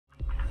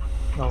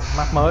Rồi,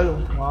 map mới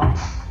luôn, ngon.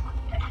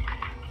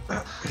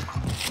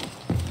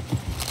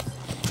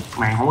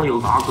 Mày không có vụ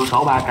gõ cửa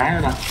sổ 3 cái nữa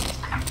đâu.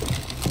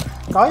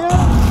 Có chứ,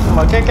 nhưng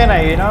mà cái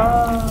này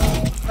nó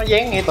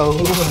dán ngay tường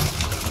luôn rồi.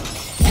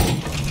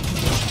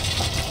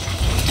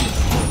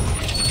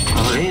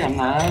 Ý là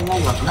nó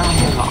gọt nó không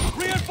gọt.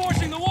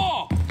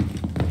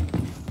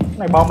 Cái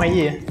này bom hay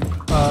gì vậy?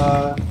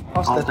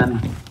 Hostage.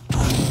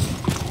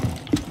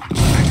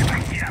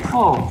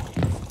 Ồ.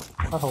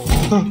 Hết hồn.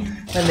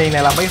 Nên liền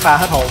này làm mấy pha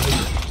hết hồn.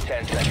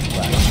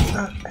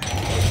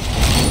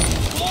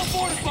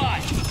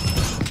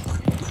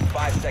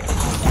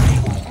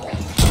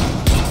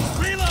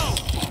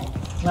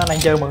 Nó đang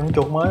chơi mượn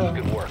chuột mới luôn.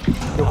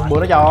 Chuột bữa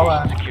nó cho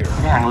mà.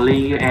 Cái thằng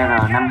Ly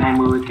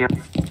R520 kêu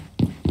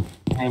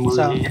 20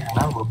 sao? Gì thằng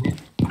đó vừa biết.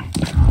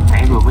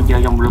 Nãy vừa mới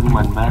chơi trong room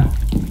mình ba.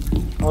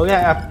 Ủa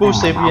cái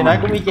Abusive gì nãy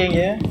cũng y chang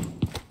vậy á.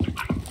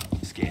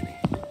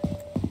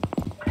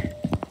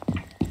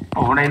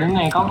 Ủa đây đứng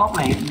ngay có góc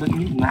này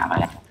đứng ngã vậy.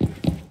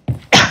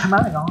 Má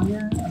này ngon chứ,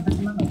 anh thích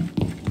má này.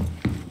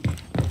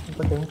 Không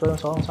có tưởng cửa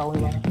sổ đằng sau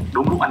đi ba.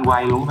 Đúng lúc anh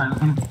quay luôn ba.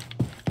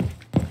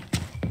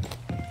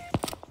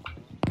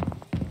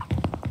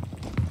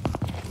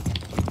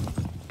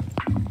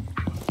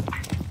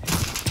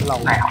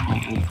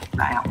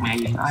 Đại học mẹ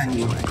gì đó anh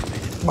nhiều.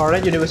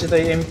 Bored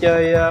University em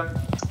chơi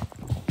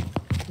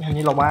hình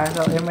như lầu 3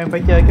 sao em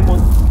phải chơi cái môn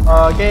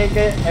cái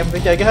em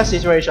phải chơi cái hết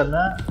situation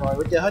á, rồi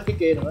phải chơi hết cái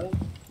kia nữa.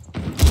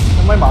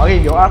 Em mới mở cái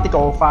vụ article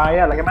file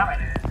á là cái map này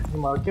nè.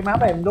 Nhưng mà cái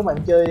map em lúc mà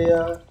em chơi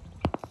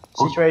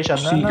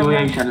situation á.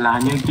 Situation là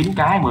như 9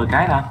 cái 10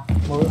 cái ta.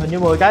 Hình như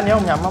 10 cái nếu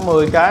không nhầm á,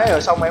 10 cái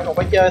rồi xong em còn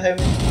phải chơi thêm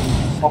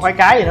 1-2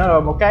 cái gì nữa,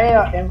 rồi một cái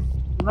em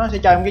nó sẽ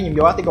cho em cái nhiệm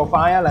vụ article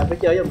file á là em phải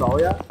chơi với đồng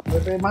đội á,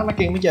 phải mắc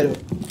marking mới chơi được.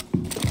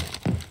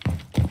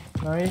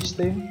 Nói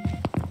Steam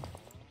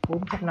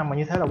 4.5 mà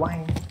như thế là quá hay.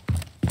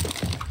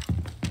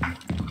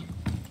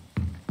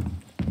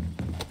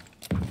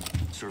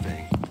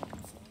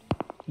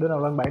 Đứa nào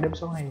lên bảng đếm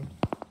số hay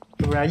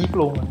tôi ra giết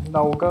luôn,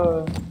 đâu có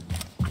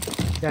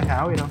tra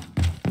khảo gì đâu.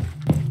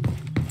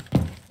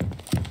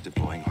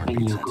 Hay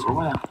nhiều cửa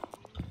quá.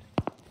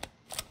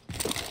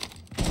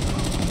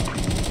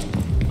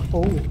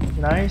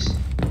 Nice.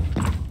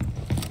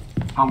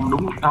 Không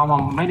đúng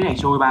không mấy đứa này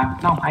xui ba,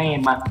 nó không thấy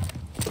em ba.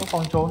 Có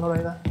control ở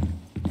đây ta.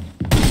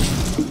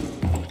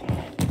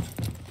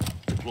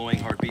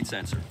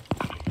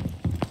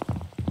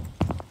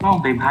 Nó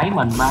không tìm thấy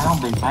mình ba, nó không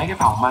tìm thấy cái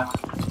phòng ba,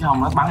 chứ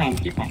không nó bắn em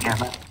chết mẹ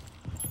ba.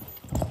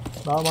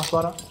 Đó boss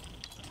đó.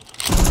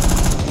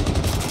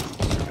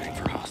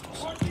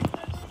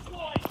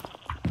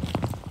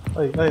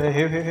 Ê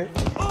Hiếu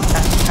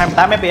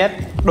 28 fps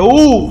đủ.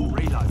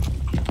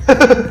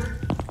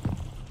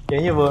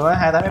 Vậy như vừa nói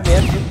 28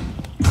 fps.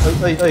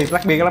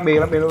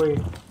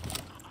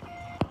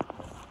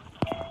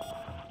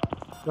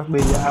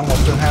 Blackbeard ăn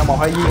 1/2 1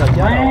 2 viên là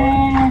chết rồi.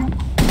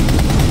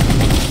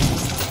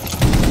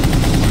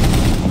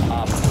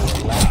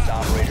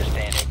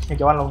 Ngay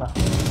chỗ anh luôn nè.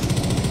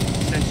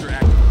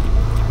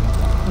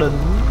 Đỉnh.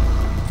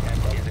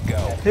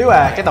 Hiếu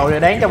à, cái tội này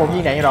đáng cho một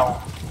viên đạn rồi.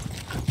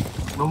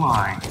 Đúng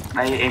rồi,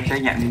 đây em sẽ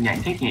nhận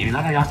xét nghiệm đó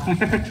thôi.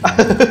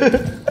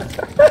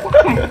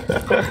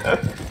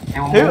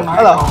 Em không muốn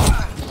nói đâu.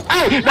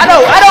 Á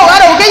đồ,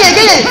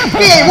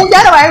 cái gì muốn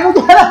chết hả bạn,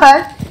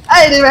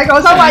 Ê thì bạn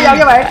còn sống 3 giờ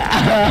cho bạn.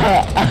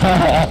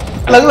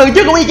 Lần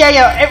trước cũng y chang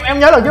vậy, em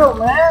nhớ lần trước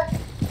má.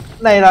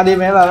 Này là điều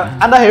mẹ là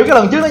anh đã hiểu cái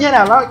lần trước nó như thế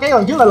nào đó, cái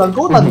lần trước là lần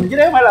cố tình chứ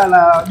nếu phải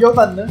là vô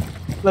tình nữa.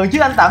 Lần trước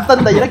anh tạm tin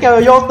tại vì nó kêu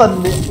là vô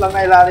tình, lần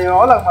này là điều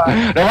mỗi lần mà.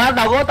 Đừng á,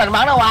 tao cố tình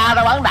bắn nó qua,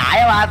 tao bắn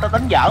đại mà, tao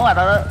tính giỡn mà,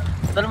 tao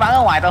tính bắn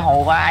ở ngoài tao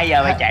hù qua, ai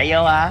giờ mày chạy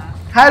vô mà.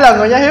 2 lần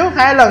rồi nha Hiếu.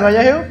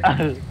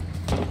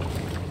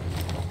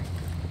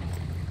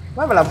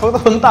 Má mày làm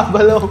phân tâm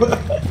vậy luôn.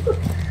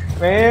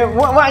 Mẹ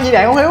muốn ăn gì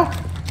đạn không Hiếu?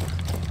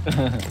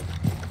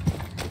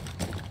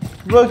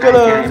 Logan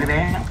Keller.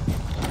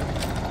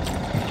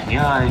 Nghĩa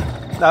ơi.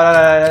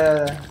 Đây.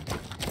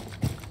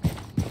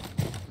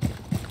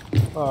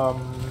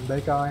 Để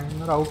coi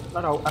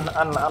nó đâu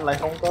anh lại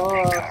không có.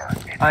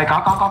 Ơi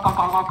có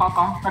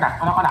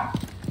đặt.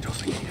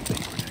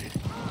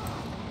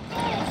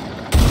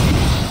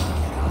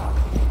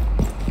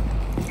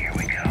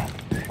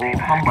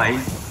 Không bị,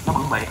 nó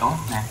vẫn bị. Ủa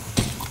nè,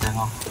 được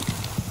không?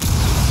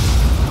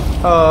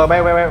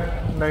 Beo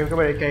đây cái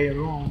BK rồi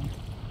đúng không?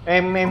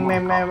 Em ra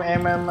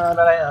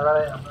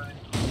đây nè.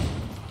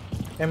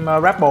 Em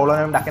grapple lên,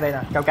 em đặt cái đây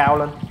nè, cao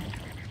lên.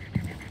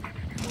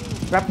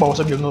 Grapple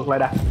xong dựng ngược lại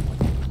đặt.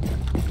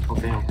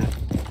 Ok.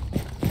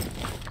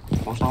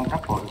 Ủa sao không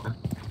grapple được hả?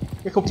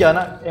 Cái khúc trên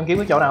á, em kiếm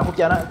cái chỗ nào khúc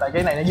trên á, tại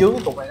cái này nó dướng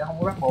cái cục này nó không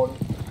có grapple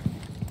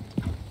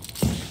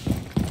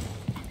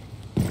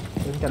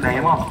được. Đây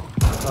đúng không?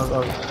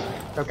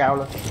 Cao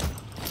lên.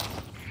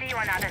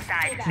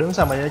 Đứng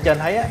sao mà ở trên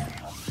thấy á.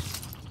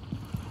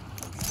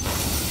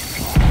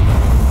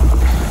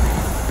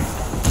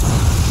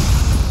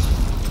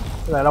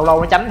 Là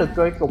lâu nó tránh được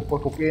cái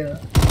cục kia nữa.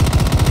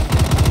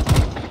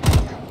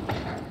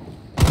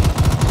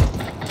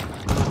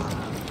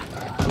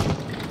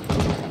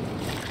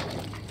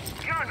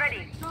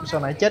 Sao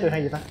nãy chết được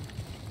hay gì ta?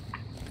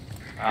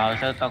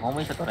 Sao tao cũng không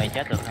biết sao tụi này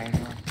chết được hay.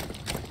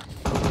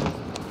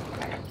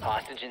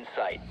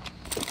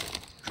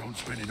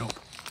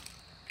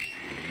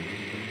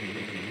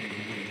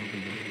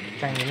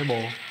 Căng những cái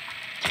bộ.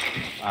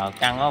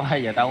 Căng quá,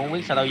 bây giờ tao không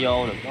biết sao tao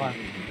vô được đúng không?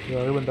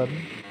 Rồi bình tĩnh.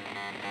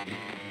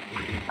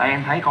 Tại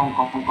em thấy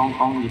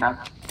con gì ta?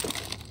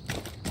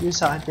 Dưới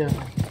xa hết trơn.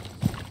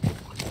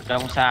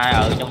 Trong sai,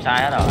 trong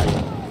sai hết rồi.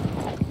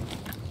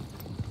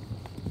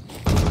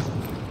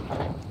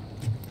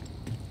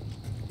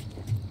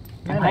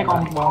 Em thấy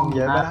con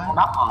về con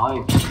đất rồi.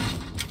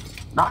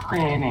 Đất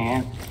đây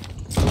nè.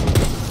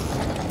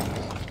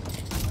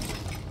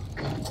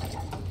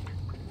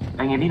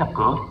 Đây nghe tiếng đập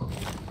cửa.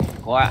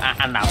 Của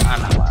anh nào.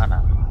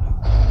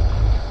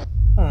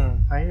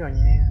 Thấy rồi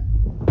nha.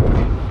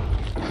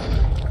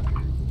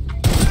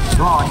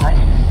 Đúng rồi, thấy.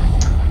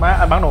 Má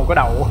anh bắn nổ cái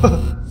đầu.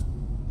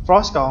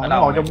 Frost còn nó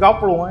ngồi này? trong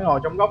góc luôn á, ngồi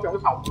trong góc trong cái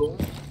phòng luôn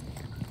á.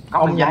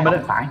 Ông nhìn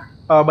bên phải.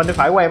 Bên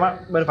phải của em á,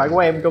 bên phải của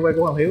em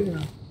của thằng Hiếu nha.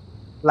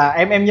 Là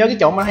em nhớ cái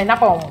chỗ mà hay nắp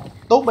không?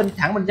 Tốt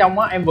thẳng bên trong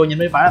á, em vừa nhìn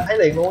bên phải là thấy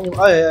liền luôn, nhưng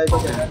mà ơi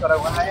coi đâu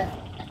có thấy á.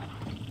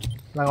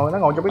 Là nó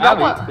ngồi trong cái góc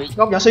á,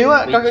 góc nhỏ xíu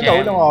á, có cái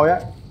chỗ nó ngồi á.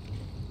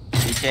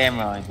 Bị xem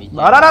rồi, bị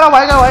đó đâu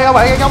phải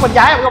cái góc bên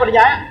trái, không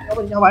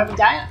phải bên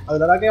trái.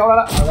 Đó cái góc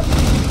đó.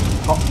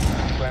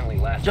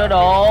 Chơi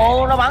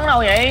đồ, nó bắn đâu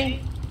vậy?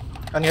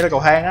 Anh nghĩ là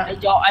cầu thang á.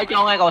 Ai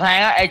cho ngay cầu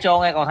thang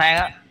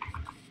á,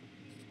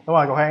 Đúng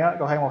rồi,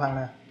 cầu thang một thằng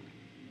nè.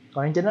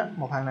 Cầu thang chính á,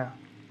 một thằng nè.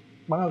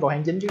 Bắn ở cầu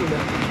thang chính trước đi.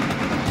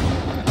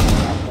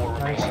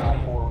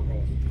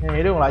 Nghe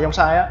nghĩ đúng lại trong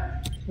sai á.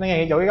 Nó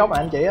nghe chỗ cái góc mà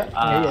anh chỉ á,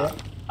 nghĩ vậy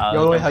á.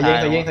 Vô luôn, thời gian.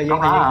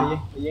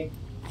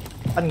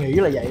 Anh nghĩ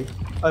là vậy.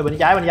 Ơi bên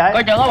trái.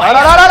 Coi chừng có vậy.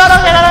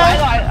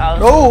 Đó.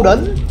 Đu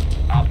đỉnh.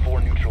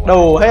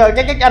 Đù, hay rồi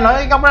cái anh nói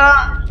cái góc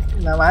đó.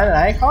 Là mà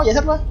nãy khó giải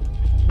thích quá.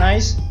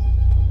 Nice.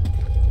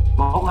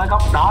 Một nói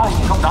góc đó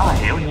là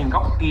hiểu, nhưng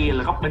góc kia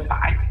là góc bên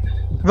phải.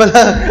 Vâng,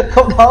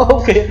 góc đó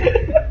góc kia.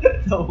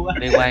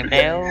 Liên quan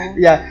đéo.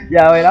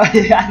 Giờ mày nói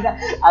gì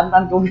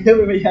anh cũng hiểu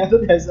bây giờ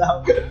tính là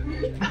sao.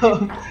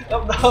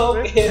 Góc đó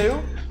kia.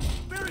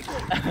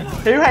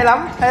 Hiếu hay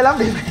lắm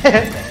đi.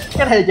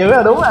 Cái này chữ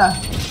là đúng à.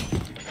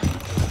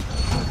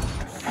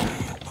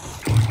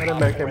 Nó đem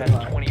bề kèm lại.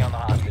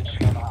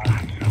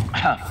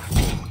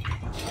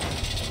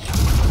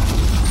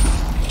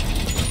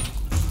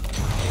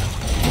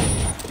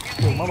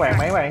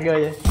 Mấy bạn ghê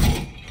vậy.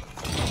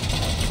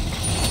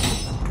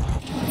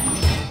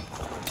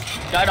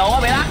 Trời đồ quá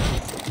bị lắc.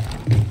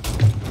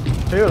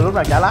 Hiếu là lúc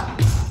nào chả lắc.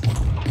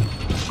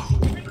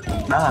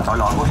 Đó là tội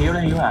lỗi của Hiếu đó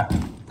Hiếu à.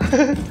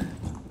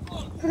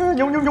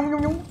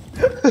 Nhung.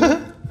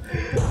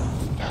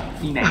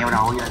 Đi nèo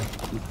đầu vậy.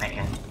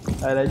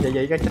 Đây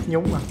vậy cái cách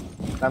nhúng mà.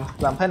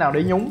 Làm thế nào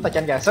để nhúng ta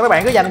tranh gà. Sao mấy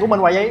bạn cứ giành của mình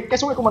hoài vậy? Cái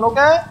số này của mình ok.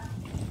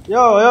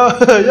 Vô.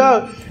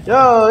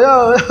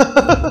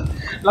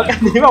 Nó canh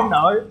điểm ông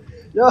nội.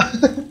 Vô.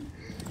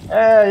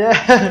 Yeah.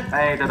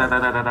 Ê,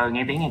 từ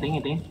nghe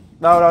tiếng.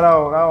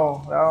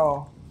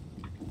 Đâu.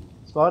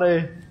 Xóa đi.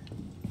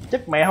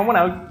 Chết mẹ không có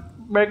nào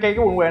bê cây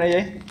cái quần què này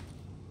vậy.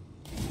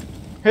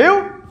 Hiếu.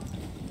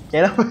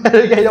 Chạy đâu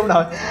cây đâu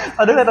rồi.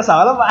 Tao đứng đây tao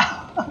sợ lắm mà.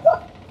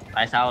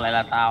 Tại sao lại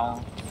là tao?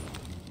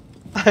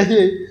 Tại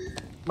gì?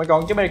 Mày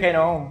còn cái BK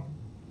nào không?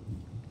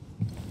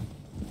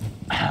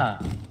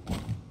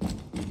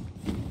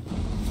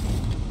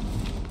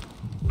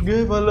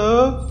 Ghê và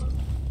lớn.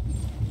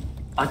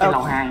 Ở trên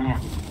lầu 2 nha.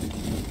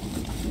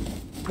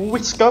 Muốn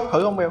quýt scope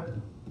thử không Beo?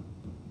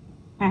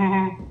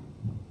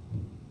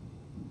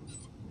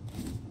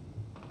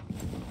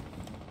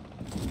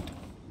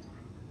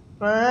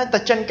 Ta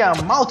tranh cả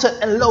mounted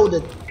and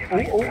loaded.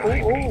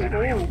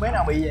 Bé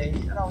nào bị vậy?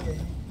 Ở đâu vậy?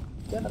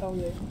 Chết ở đâu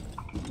vậy?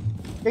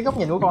 Cái góc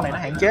nhìn của con này nó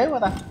hạn chế quá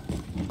ta.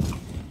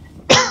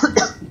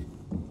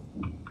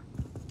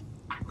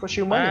 Có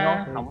siêu mới gì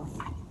ngon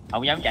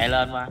không dám chạy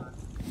lên mà.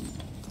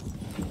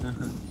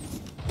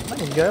 Nó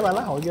nhìn ghế ba,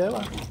 lá hội ghế ba.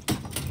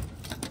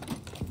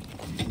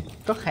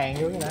 Cất hàng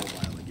vô cái đã.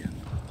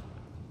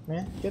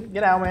 Nè,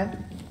 get out man.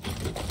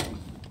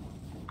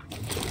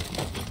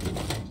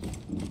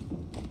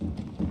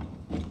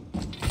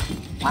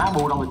 Má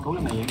bu đâu bị túi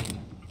cho mày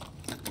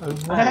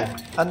vậy?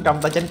 Anh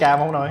cầm tay trên càm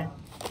không nội.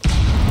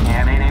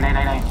 Nè,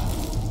 đây.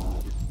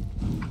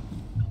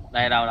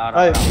 Đây đâu.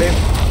 Ê, đêm.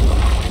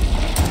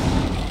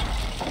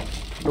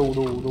 Đù.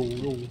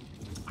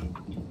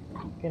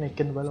 Cái này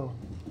kinh vậy luôn.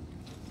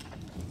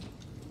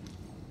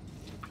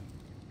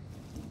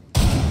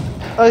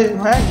 Ê,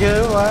 má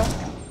ghê quá.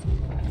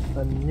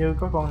 Hình như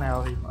có con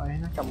nào thì phải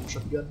nó cầm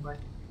shotgun vậy.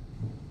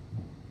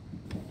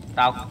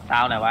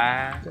 Tao nè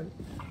ba.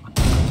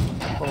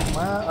 Ồ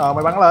má,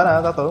 mày bắn lên nè,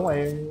 tao tưởng mày.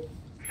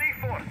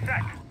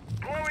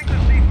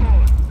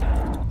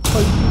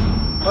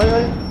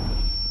 Ơi.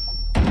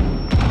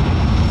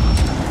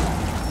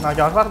 Nào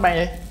chọn phát ban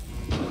vậy?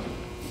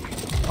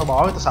 Thôi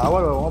bỏ, tao sợ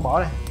quá rồi,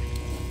 bỏ đi.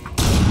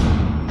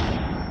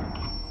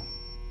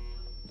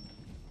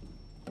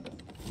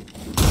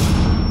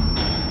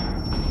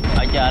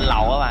 Ở trên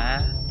lầu á bà.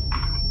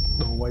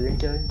 Đồ quay dân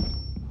chơi.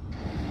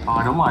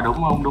 Đúng rồi, đúng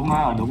không, đúng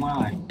rồi, đúng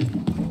rồi.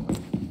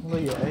 Không có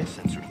dễ.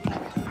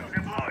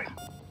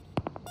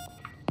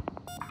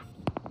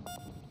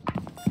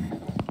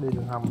 Đi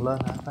đường hầm lên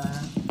hả ta?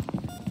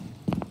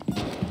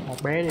 Một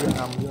bé đi đường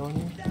hầm vô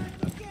nhé.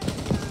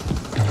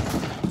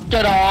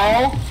 Trời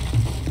đồ.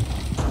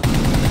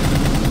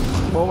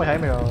 Bố mày thấy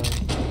mày rồi.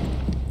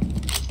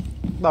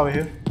 Đâu vậy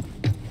Hiếu?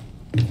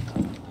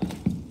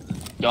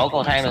 Chỗ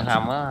cầu thang đường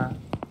hầm á.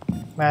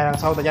 Nè đằng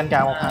sau tao danh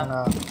cào một thằng nè.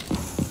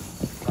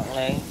 Bắn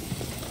lên.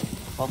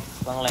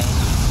 Bắn lên.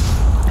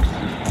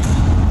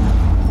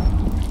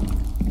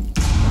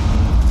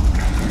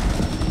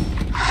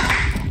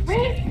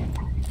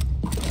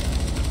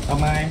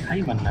 Không ai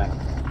thấy mình à.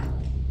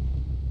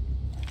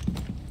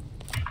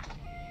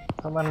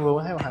 Không, anh vừa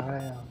mới thấy một thằng ở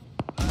đây nè.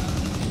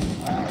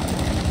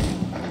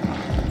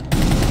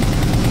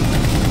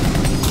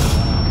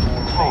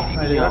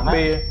 Này thì Black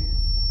Beer.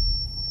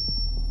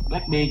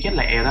 Black Beer chết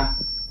lẹ đó.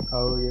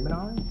 Ừ vậy mới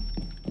nói.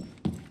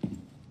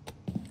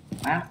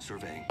 Má.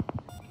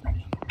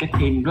 Cái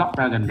team block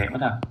ra gần đẹp quá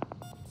ta.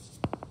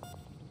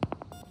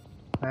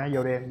 Nè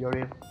vô đêm, vô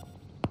đêm.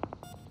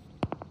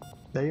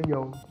 Để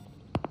vô.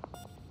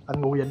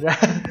 Anh ngu dành ra.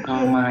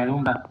 Không ai đúng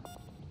không ta?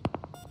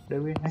 Để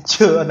biết.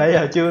 Chưa, nãy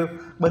giờ chưa.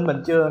 Bên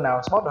mình chưa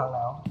nào spot được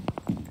nào.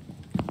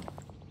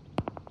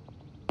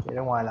 Chạy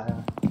ra ngoài lại rồi.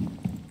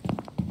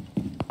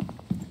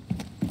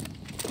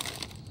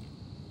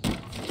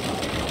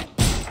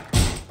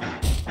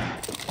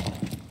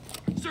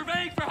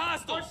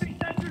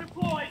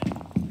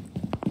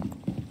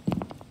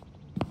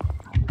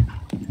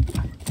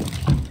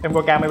 Em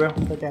coi cam đi Beo,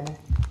 coi cam đi.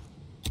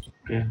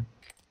 Ok.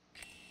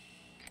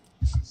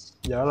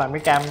 Giờ làm cái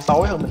cam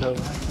tối hơn bình thường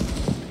hả?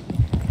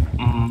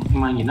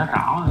 Nhưng mà nhìn nó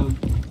rõ hơn.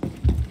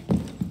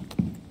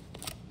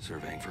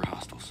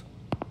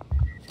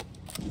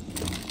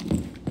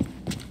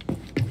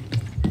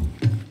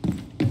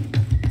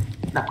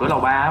 Đập cửa lầu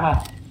 3 á ba.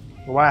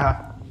 Lầu 3 hả?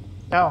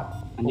 Thấy không?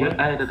 Mình nhớ,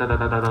 ê, từ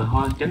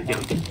thôi, chính.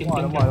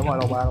 Đúng rồi,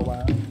 lầu 3.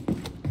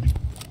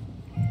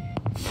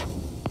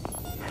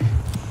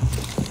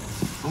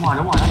 Đúng rồi,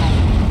 đó này.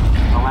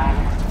 Lầu 3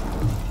 đó.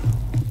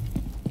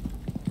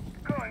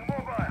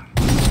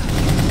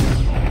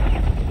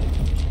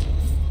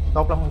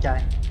 Tốt lắm con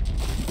trai.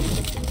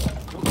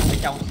 Ở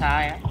trong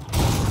sai á.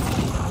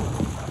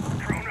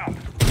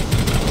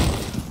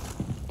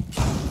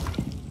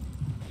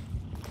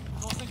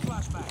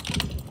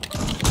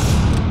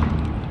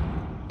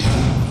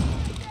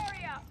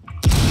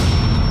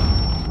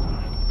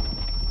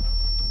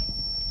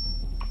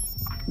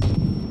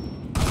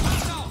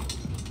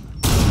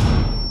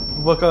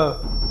 Worker.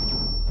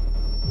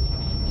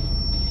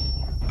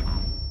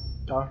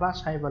 Chọn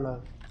flash hay VL.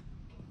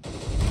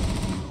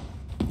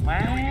 Má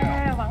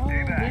bắn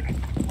biết.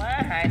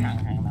 Má hai thằng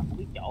hàng nào cũng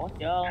biết chỗ hết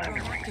trơn.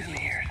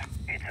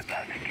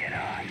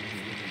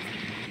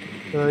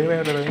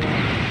 Từ từ.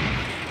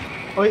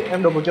 Ôi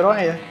em đụng được chỗ đó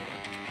hay vậy?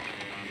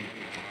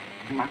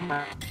 Bắn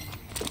ba.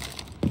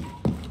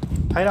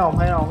 Thấy đâu không?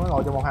 Nó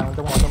ngồi trong một hàng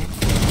trong.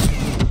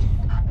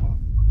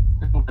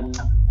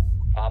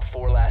 Op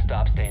 4 last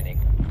stop standing.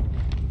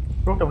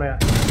 Rút trong đây à?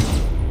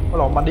 Có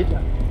lộn bandit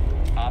à?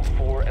 Op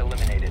 4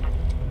 eliminated.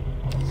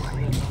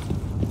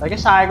 Tại cái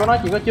size của nó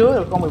chỉ có chứa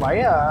được con 17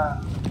 à.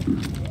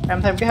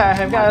 Em thêm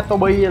cái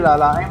Toby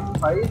là em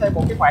phải thêm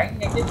một cái khoảng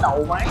ngang cái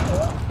đầu máy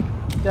nữa.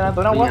 Cho nên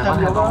tụi nó không có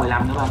thêm vô đó.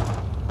 15 nữa không?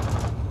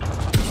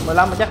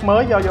 15 mà chắc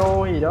mới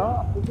vô gì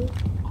đó.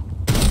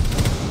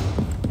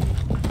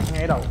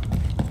 Ngay đầu.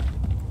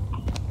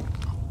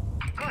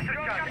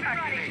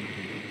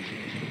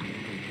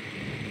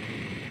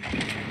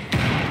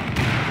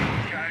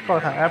 Có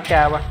thằng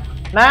AFK ba.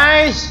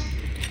 Nice.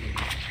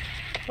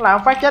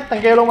 Làm phát chết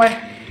thằng kia luôn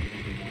mày.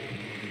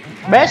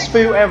 Best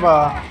view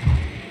ever.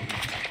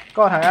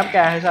 Có thằng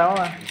AFK hay sao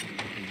á?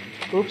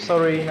 Oops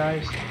sorry,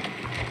 nice.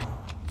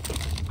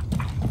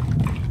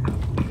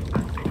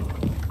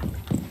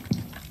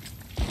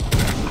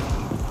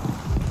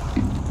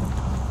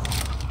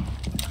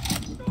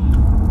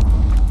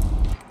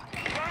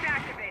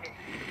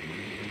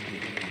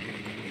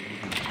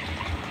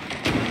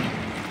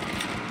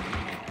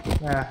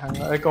 Nè,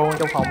 thằng Eco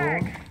trong phòng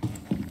luôn.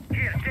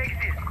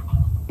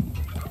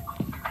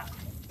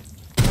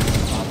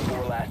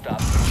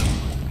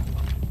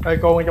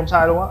 Eco ngay trong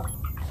sai luôn á.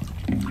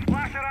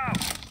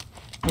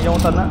 Ngay trong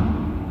tinh á.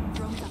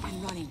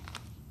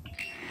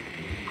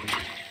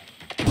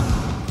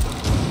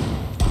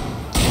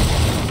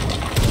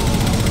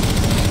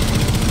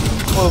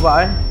 Ôi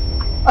vậy.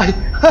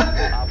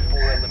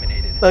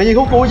 Tự nhiên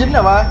khúc cuối dính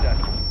rồi ba.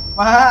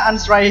 Má anh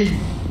Stray.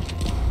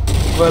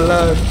 Vừa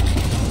lên.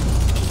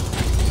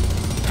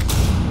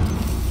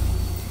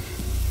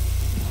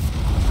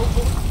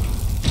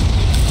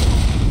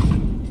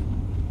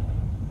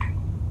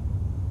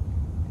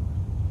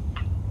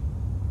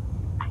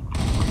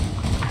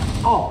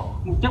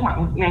 Trước mặt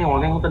ngang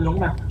ngồi ngang con tin luôn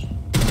ba.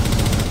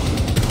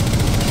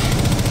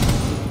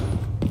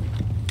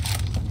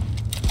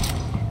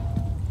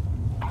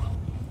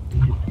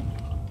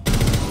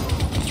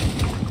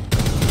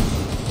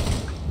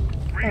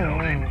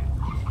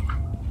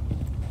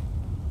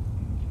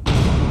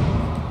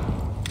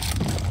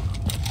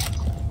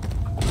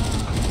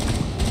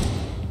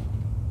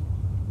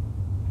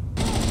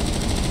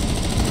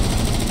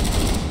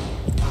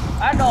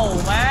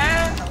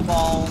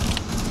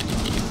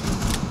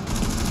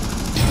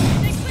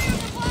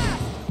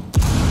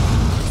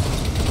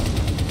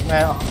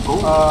 Nè,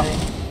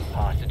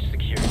 Hostage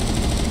secured.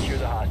 Secure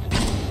the hostage.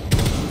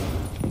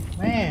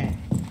 mẹ.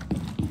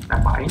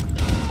 Đã 7.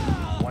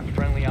 One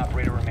friendly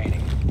operator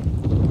remaining.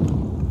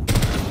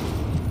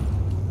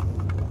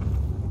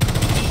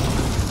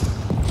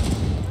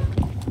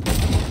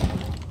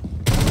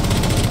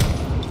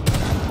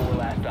 Four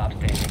last stop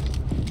standing.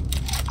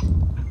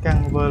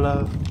 Căng vơ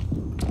lơ.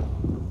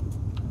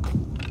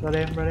 Ra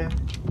đem.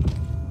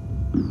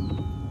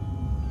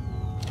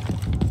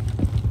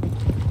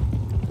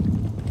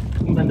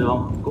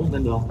 Cũng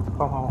lên đường.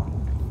 Không.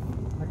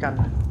 Nó canh.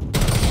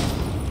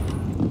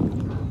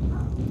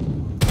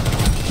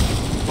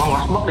 Qua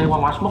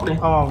ngoài smoke đi.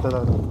 Không, từ.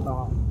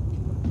 Không.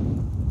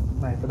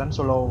 Này tôi đánh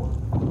solo. Op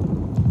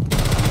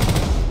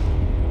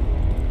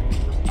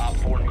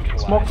 4 neutralized.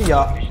 Smoke cái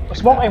giờ.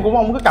 Smoke em cũng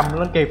không có cầm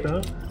lên kịp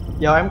nữa.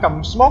 Giờ em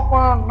cầm smoke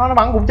nó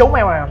bắn cũng trúng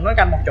em à, nó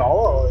canh một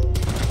chỗ rồi.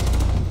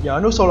 Giờ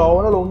nó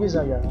solo nó luôn chứ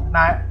sao giờ.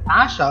 Này,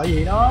 sợ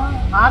gì nó.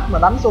 Mà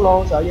đánh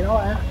solo sợ gì nó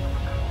á.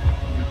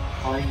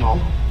 Thôi ngộ.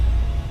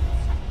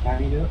 Ra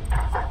đi nữa.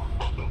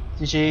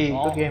 GG,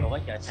 good game. Ủa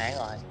trời sáng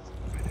rồi.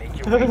 Make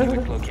your way to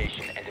its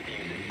location and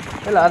defuse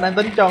it. Thế là anh đang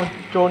tính cho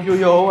troll chui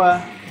vô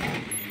à.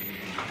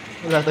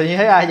 Bây giờ tự nhiên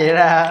thấy ai vậy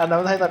ra, anh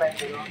đâu có thấy tên em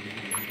gì đâu.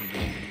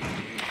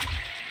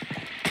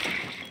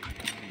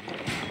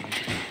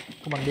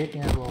 Có bằng biết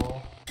nha bro.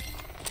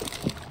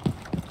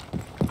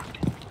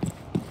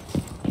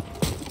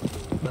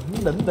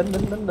 Đỉnh.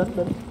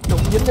 Đụng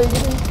dính đi.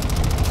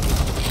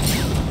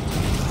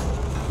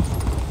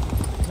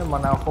 Nếu mà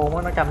nào khôn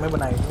á nó canh mấy bên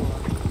này luôn.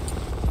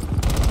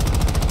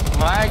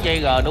 Má dây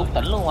g đúng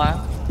tỉnh luôn mà.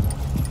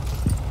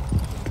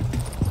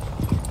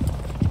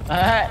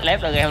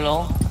 Lép là game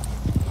luôn.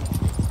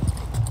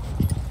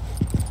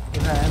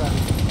 Thứ hai là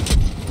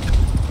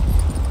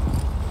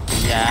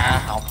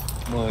Dạ học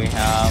 10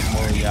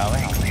 giờ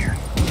mới học.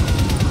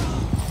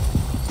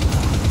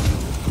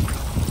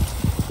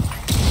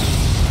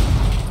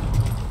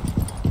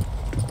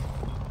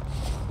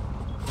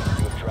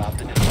 You have dropped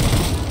the diffuser.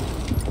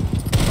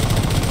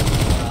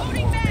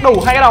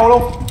 đủ hai cái đầu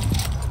luôn.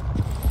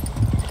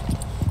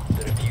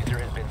 The diffuser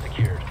has been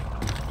secured.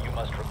 You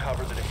must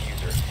recover the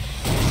diffuser.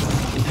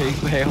 Thì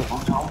beo.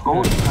 Không cố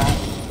được ha.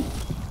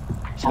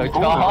 Trời chó.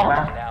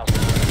 Now.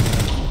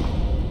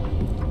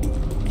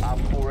 Op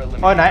 4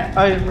 eliminated. Thôi nãy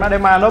ơi má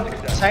đem ma lớp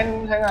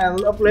sáng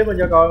up clip lên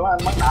cho coi má anh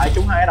bắn đại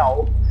trúng hai cái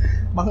đầu.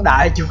 Bắn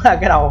đại trúng hai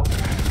cái đầu.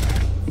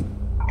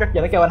 Chắc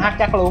giờ nó kêu anh hát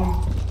chắc luôn.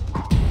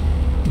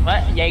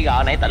 Má dây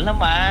gò này tỉnh lắm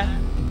mà.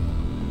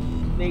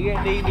 Đi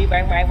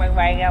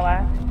bang ra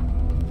mà.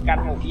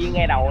 Canh một viên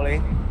ngay đầu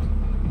liền.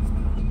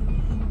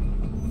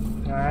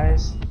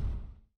 Nice.